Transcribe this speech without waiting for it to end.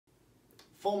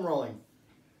foam rolling.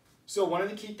 So one of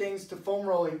the key things to foam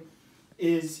rolling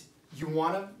is you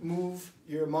want to move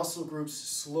your muscle groups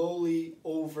slowly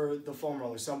over the foam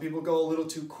roller. Some people go a little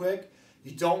too quick.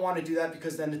 You don't want to do that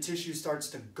because then the tissue starts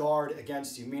to guard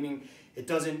against you, meaning it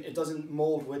doesn't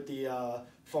mold with the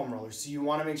foam roller. So you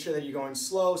want to make sure that you're going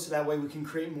slow so that way we can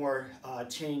create more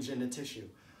change in the tissue.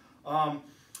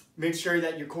 Make sure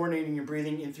that you're coordinating your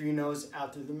breathing in through your nose,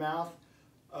 out through the mouth.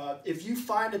 If you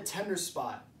find a tender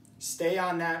spot, stay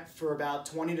on that for about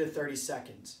 20 to 30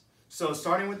 seconds. So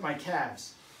starting with my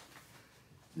calves.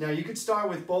 Now you could start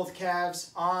with both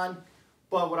calves on,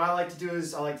 but what I like to do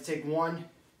is I like to take one,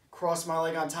 cross my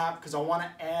leg on top because I want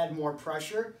to add more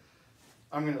pressure.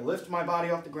 I'm going to lift my body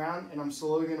off the ground and I'm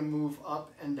slowly going to move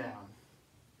up and down.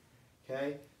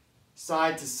 Okay,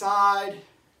 side to side,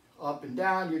 up and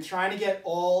down. You're trying to get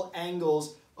all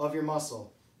angles of your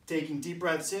muscle. Taking deep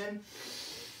breaths in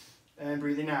and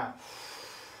breathing out.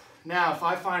 Now, if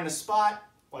I find a spot,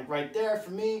 like right there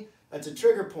for me, that's a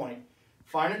trigger point.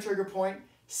 Find a trigger point,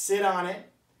 sit on it,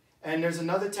 and there's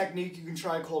another technique you can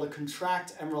try called a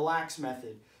contract and relax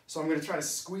method. So I'm going to try to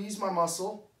squeeze my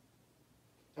muscle,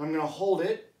 and I'm going to hold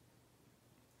it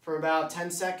for about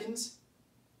 10 seconds,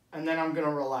 and then I'm going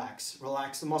to relax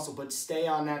the muscle, but stay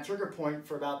on that trigger point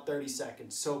for about 30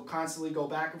 seconds. So constantly go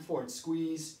back and forth,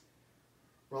 squeeze,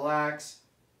 relax,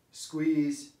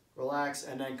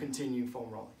 and then continue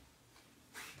foam rolling.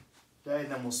 Okay,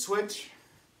 and then we'll switch.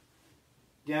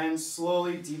 Again,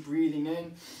 slowly, deep breathing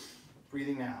in,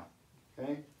 breathing out.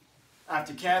 Okay.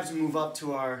 After calves, we move up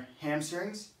to our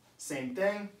hamstrings. Same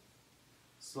thing.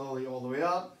 Slowly all the way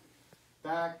up,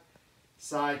 back,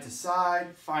 side to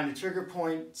side. Find a trigger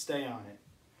point, stay on it.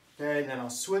 Okay, and then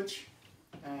I'll switch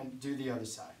and do the other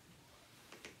side.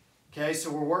 Okay,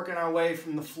 so we're working our way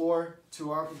from the floor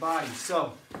to our upper body.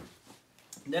 So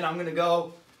then I'm going to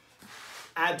go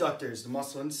adductors, the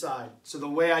muscle inside. So the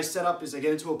way I set up is I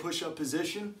get into a push-up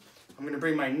position. I'm going to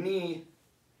bring my knee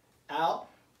out,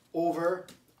 over,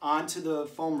 onto the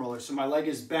foam roller. So my leg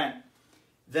is bent.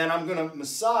 Then I'm going to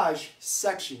massage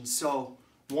sections. So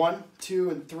 1, 2,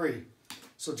 and 3.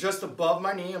 So just above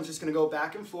my knee, I'm just going to go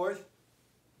back and forth.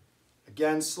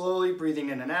 Again, slowly breathing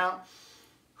in and out.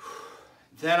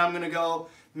 Then I'm going to go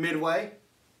midway.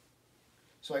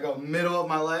 So I go middle of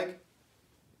my leg.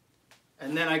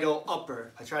 And then I go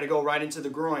upper. I try to go right into the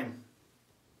groin.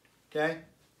 Okay?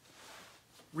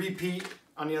 Repeat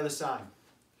on the other side.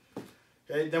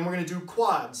 Okay, then we're going to do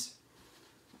quads.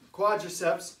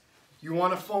 Quadriceps, you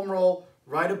want to foam roll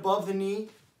right above the knee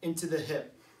into the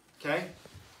hip. Okay?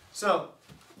 So,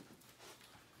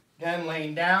 again,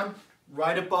 laying down,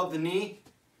 right above the knee.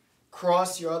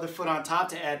 Cross your other foot on top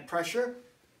to add pressure.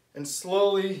 And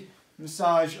slowly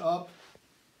massage up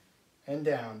and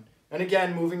down. And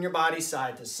again, moving your body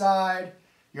side to side.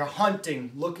 You're hunting,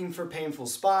 looking for painful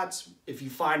spots. If you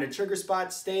find a trigger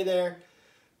spot, stay there.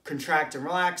 Contract and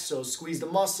relax. So squeeze the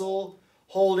muscle,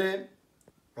 hold it,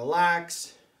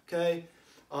 relax, okay?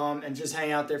 And just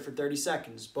hang out there for 30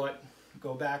 seconds. But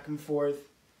go back and forth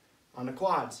on the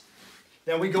quads.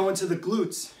 Then we go into the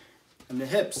glutes and the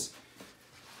hips.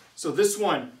 So this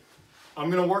one,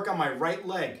 I'm going to work on my right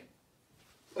leg.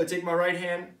 I take my right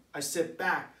hand, I sit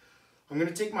back. I'm going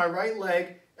to take my right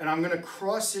leg and I'm going to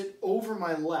cross it over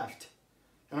my left.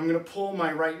 And I'm going to pull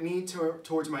my right knee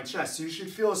towards my chest. So you should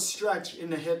feel a stretch in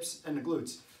the hips and the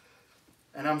glutes.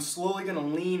 And I'm slowly going to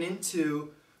lean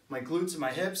into my glutes and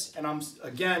my hips. And I'm,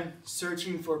 again,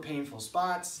 searching for painful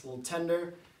spots, a little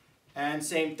tender. And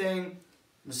same thing,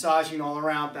 massaging all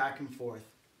around, back and forth.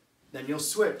 Then you'll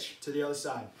switch to the other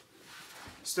side.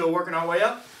 Still working our way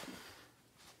up.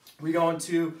 We go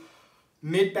into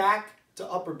mid-back to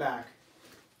upper back.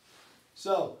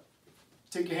 So,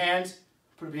 take your hands,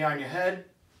 put it behind your head,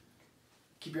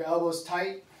 keep your elbows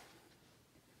tight,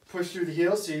 push through the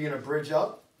heels, so you're going to bridge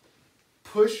up,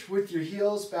 push with your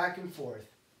heels back and forth,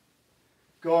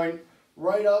 going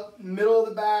right up, middle of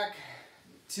the back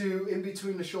to in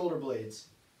between the shoulder blades.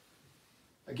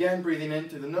 Again, breathing in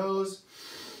through the nose,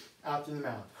 out through the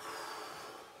mouth.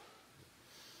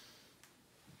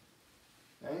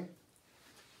 Okay.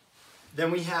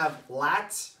 Then we have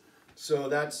lats. So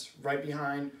that's right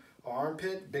behind our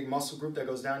armpit, big muscle group that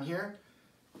goes down here.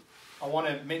 I want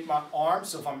to make my arm,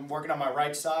 so if I'm working on my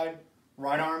right side,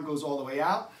 right arm goes all the way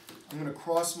out. I'm going to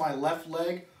cross my left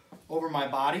leg over my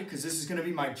body because this is going to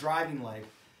be my driving leg.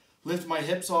 Lift my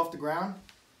hips off the ground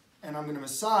and I'm going to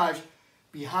massage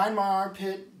behind my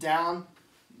armpit, down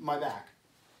my back.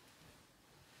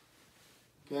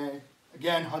 Okay,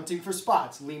 again, hunting for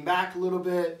spots. Lean back a little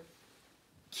bit.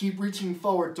 Keep reaching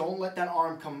forward. Don't let that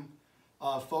arm come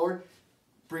forward.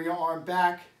 Bring your arm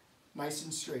back, nice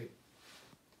and straight.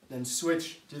 then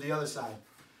switch to the other side.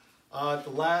 The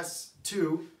last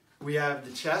two, we have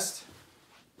the chest.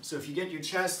 So if you get your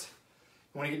chest,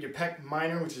 you want to get your pec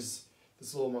minor, which is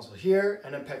this little muscle here,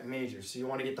 and then pec major. So you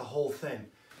want to get the whole thing.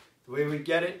 The way we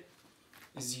get it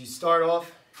is you start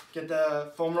off, get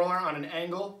the foam roller on an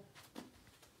angle,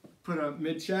 put a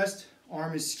mid-chest,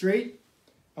 arm is straight.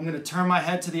 I'm going to turn my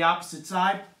head to the opposite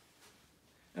side,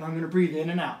 and I'm going to breathe in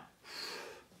and out.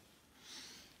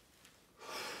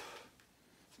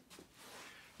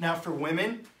 Now for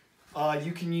women,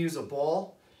 you can use a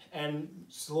ball and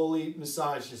slowly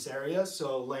massage this area.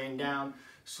 So laying down,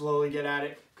 slowly get at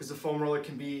it, because the foam roller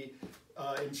can be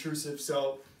intrusive.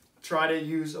 So try to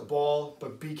use a ball,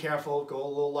 but be careful, go a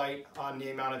little light on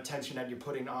the amount of tension that you're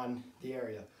putting on the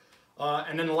area.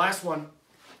 And then the last one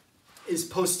is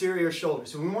posterior shoulder.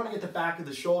 So we want to get the back of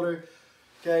the shoulder,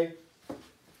 okay?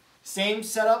 Same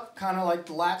setup, kind of like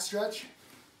the lat stretch.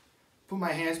 Put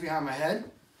my hands behind my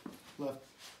head,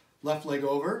 left leg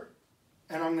over,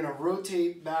 and I'm gonna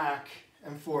rotate back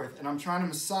and forth, and I'm trying to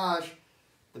massage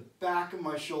the back of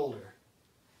my shoulder,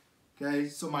 okay?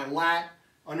 So my lat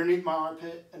underneath my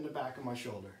armpit and the back of my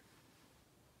shoulder.